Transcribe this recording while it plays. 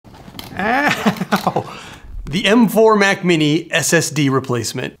Ow! The M4 Mac Mini SSD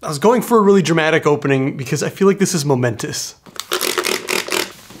replacement. I was going for a really dramatic opening because I feel like this is momentous.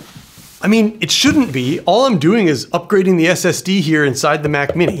 I mean, it shouldn't be. All I'm doing is upgrading the SSD here inside the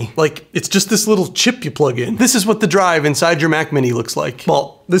Mac Mini. Like, it's just this little chip you plug in. This is what the drive inside your Mac Mini looks like.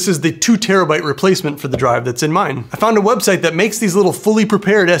 Well, this is the 2 terabyte replacement for the drive that's in mine. I found a website that makes these little fully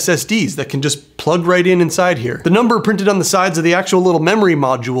prepared SSDs that can just plug right in inside here. The number printed on the sides of the actual little memory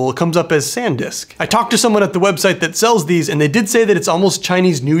module comes up as SanDisk. I talked to someone at the website that sells these and they did say that it's almost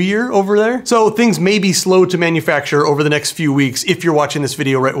Chinese New Year over there. So things may be slow to manufacture over the next few weeks if you're watching this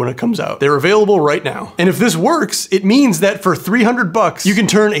video right when it comes out. They're available right now. And if this works, it means that for 300 bucks, you can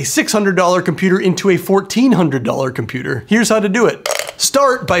turn a $600 computer into a $1,400 computer. Here's how to do it.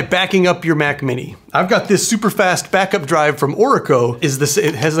 Start by backing up your Mac Mini. I've got this super fast backup drive from Orico.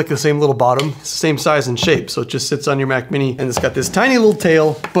 It has like the same little bottom, it's the same size and shape, so it just sits on your Mac Mini, and it's got this tiny little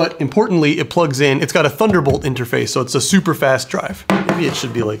tail, but importantly, it plugs in. It's got a Thunderbolt interface, so it's a super fast drive. Maybe it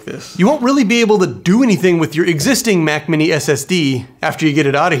should be like this. You won't really be able to do anything with your existing Mac Mini SSD after you get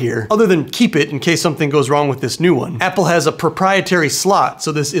it out of here, other than keep it in case something goes wrong with this new one. Apple has a proprietary slot,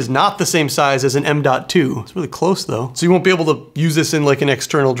 so this is not the same size as an M.2. It's really close though, so you won't be able to use this in like an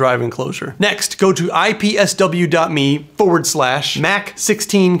external drive enclosure. Next, go to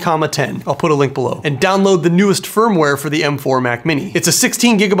ipsw.me/Mac16,10. I'll put a link below. And download the newest firmware for the M4 Mac Mini. It's a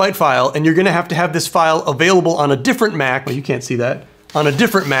 16 gigabyte file, and you're gonna have to have this file available on a different Mac. Well, you can't see that. On a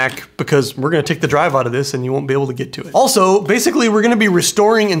different Mac, because we're gonna take the drive out of this and you won't be able to get to it. Also, basically we're gonna be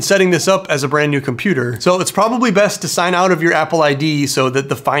restoring and setting this up as a brand new computer. So it's probably best to sign out of your Apple ID so that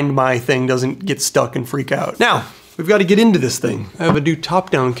the Find My thing doesn't get stuck and freak out. Now, we've got to get into this thing. I have a new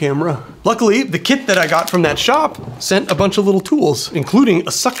top-down camera. Luckily, the kit that I got from that shop sent a bunch of little tools, including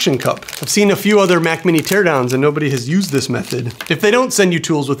a suction cup. I've seen a few other Mac Mini teardowns and nobody has used this method. If they don't send you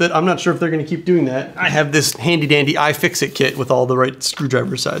tools with it, I'm not sure if they're gonna keep doing that. I have this handy-dandy iFixit kit with all the right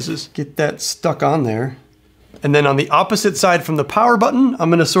screwdriver sizes. Get that stuck on there. And then on the opposite side from the power button,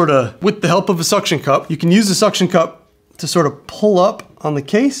 I'm gonna sort of, with the help of a suction cup, you can use the suction cup to sort of pull up on the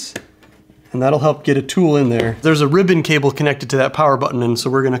case, and that'll help get a tool in there. There's a ribbon cable connected to that power button, and so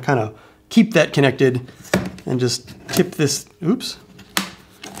we're gonna kind of keep that connected and just tip this, oops.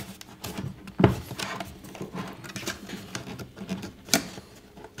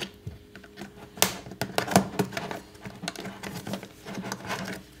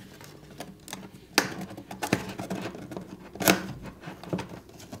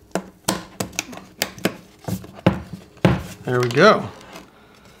 There we go.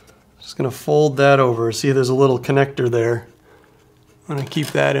 Just gonna fold that over. See, there's a little connector there. I'm gonna keep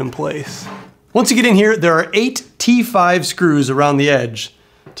that in place. Once you get in here, there are 8 T5 screws around the edge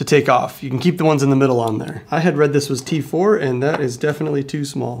to take off. You can keep the ones in the middle on there. I had read this was T4, and that is definitely too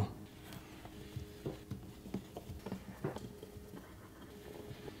small.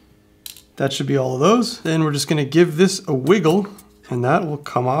 That should be all of those. Then we're just gonna give this a wiggle, and that will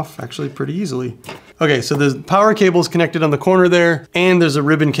come off actually pretty easily. Okay, so the power cable's connected on the corner there, and there's a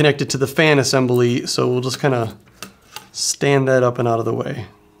ribbon connected to the fan assembly, so we'll just kind of stand that up and out of the way.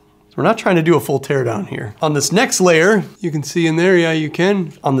 So we're not trying to do a full teardown here. On this next layer, you can see in there, yeah, you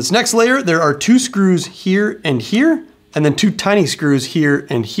can. On this next layer, there are 2 screws here and here, and then 2 tiny screws here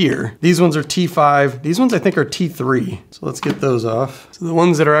and here. These ones are T5. These ones I think are T3. So let's get those off. So the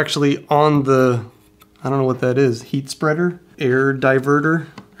ones that are actually on the, I don't know what that is, heat spreader, air diverter,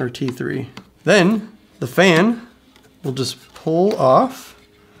 are T3. Then the fan will just pull off.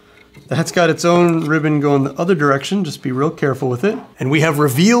 That's got its own ribbon going the other direction. Just be real careful with it. And we have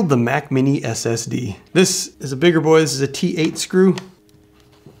revealed the Mac Mini SSD. This is a bigger boy. This is a T8 screw.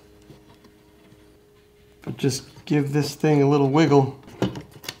 But just give this thing a little wiggle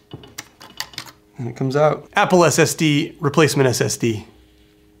and it comes out. Apple SSD, replacement SSD.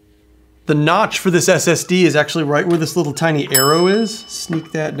 The notch for this SSD is actually right where this little tiny arrow is.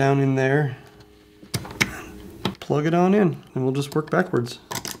 Sneak that down in there. Plug it on in, and we'll just work backwards.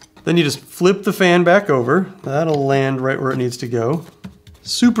 Then you just flip the fan back over. That'll land right where it needs to go.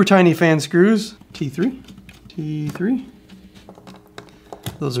 Super tiny fan screws. T3, T3.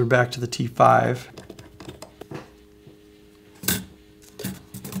 Those are back to the T5.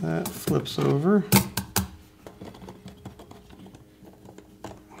 That flips over.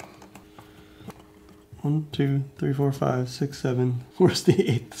 One, two, three, four, five, six, seven. Where's the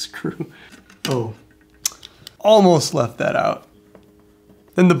 8th screw? Oh, almost left that out.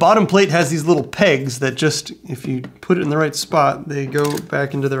 Then the bottom plate has these little pegs that just, if you put it in the right spot, they go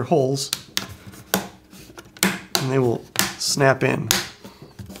back into their holes and they will snap in.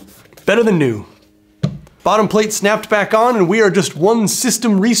 Better than new. Bottom plate snapped back on, and we are just one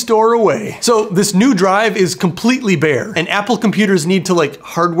system restore away. So this new drive is completely bare, and Apple computers need to like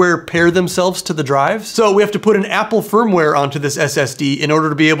hardware pair themselves to the drives. So we have to put an Apple firmware onto this SSD in order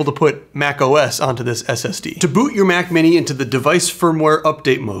to be able to put Mac OS onto this SSD. To boot your Mac Mini into the device firmware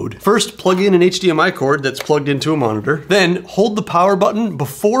update mode, first plug in an HDMI cord that's plugged into a monitor, then hold the power button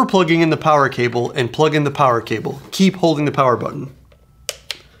before plugging in the power cable and plug in the power cable. Keep holding the power button.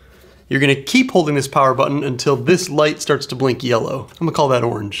 You're gonna keep holding this power button until this light starts to blink yellow. I'm gonna call that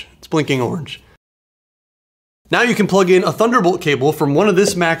orange. It's blinking orange. Now you can plug in a Thunderbolt cable from one of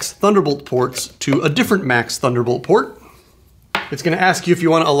this Mac's Thunderbolt ports to a different Mac's Thunderbolt port. It's gonna ask you if you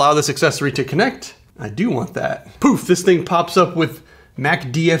wanna allow this accessory to connect. I do want that. Poof, this thing pops up with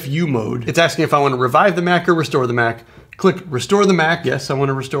Mac DFU mode. It's asking if I wanna revive the Mac or restore the Mac. Click restore the Mac. Yes, I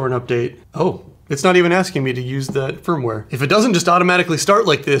wanna restore and update. Oh. It's not even asking me to use that firmware. If it doesn't just automatically start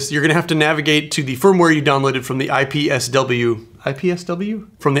like this, you're gonna have to navigate to the firmware you downloaded from the IPSW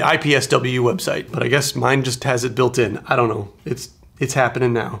website. But I guess mine just has it built in. I don't know. It's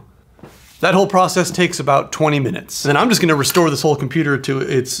happening now. That whole process takes about 20 minutes. Then I'm just gonna restore this whole computer to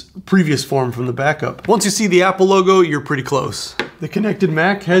its previous form from the backup. Once you see the Apple logo, you're pretty close. The connected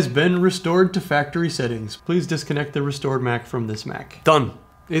Mac has been restored to factory settings. Please disconnect the restored Mac from this Mac. Done.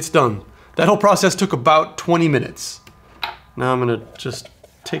 It's done. That whole process took about 20 minutes. Now I'm gonna just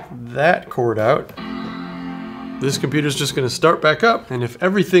take that cord out. This computer's just gonna start back up, and if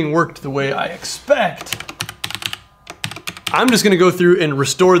everything worked the way I expect, I'm just gonna go through and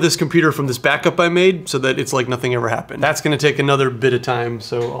restore this computer from this backup I made so that it's like nothing ever happened. That's gonna take another bit of time,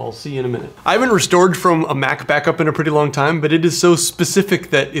 so I'll see you in a minute. I haven't restored from a Mac backup in a pretty long time, but it is so specific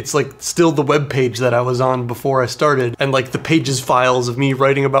that it's like still the web page that I was on before I started, and like the pages files of me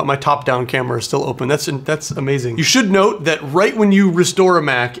writing about my top-down camera are still open. That's amazing. You should note that right when you restore a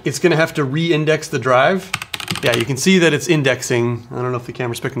Mac, it's gonna have to re-index the drive. Yeah, you can see that it's indexing. I don't know if the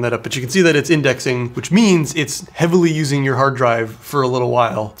camera's picking that up, but you can see that it's indexing, which means it's heavily using your hard drive for a little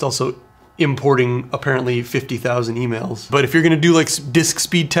while. It's also importing apparently 50,000 emails. But if you're gonna do like disk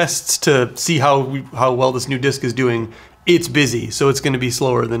speed tests to see how well this new disk is doing, it's busy, so it's gonna be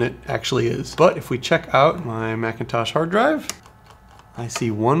slower than it actually is. But if we check out my Macintosh hard drive, I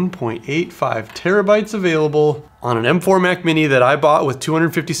see 1.85 terabytes available on an M4 Mac Mini that I bought with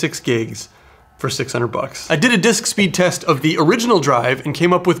 256 gigs. For 600 bucks. I did a disk speed test of the original drive and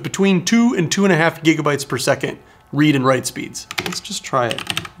came up with between 2 and 2.5 gigabytes per second read and write speeds. Let's just try it.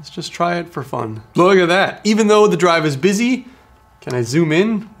 Let's just try it for fun. Look at that. Even though the drive is busy, can I zoom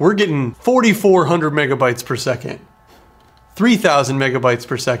in? We're getting 4,400 megabytes per second, 3,000 megabytes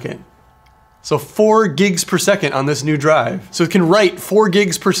per second. So 4 gigs per second on this new drive. So it can write 4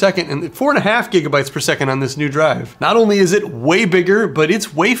 gigs per second and 4.5 gigabytes per second on this new drive. Not only is it way bigger, but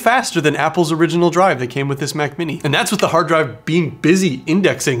it's way faster than Apple's original drive that came with this Mac Mini. And that's with the hard drive being busy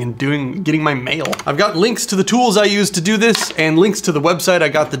indexing and getting my mail. I've got links to the tools I use to do this and links to the website I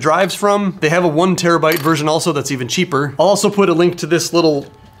got the drives from. They have a 1 terabyte version also that's even cheaper. I'll also put a link to this little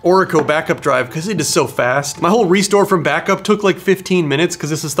Orico backup drive because it is so fast. My whole restore from backup took like 15 minutes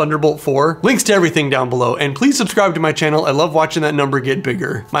because this is Thunderbolt 4. Links to everything down below, and please subscribe to my channel. I love watching that number get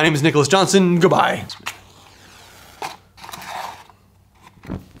bigger. My name is Nicholas Johnson. Goodbye.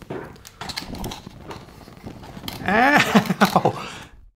 Ow.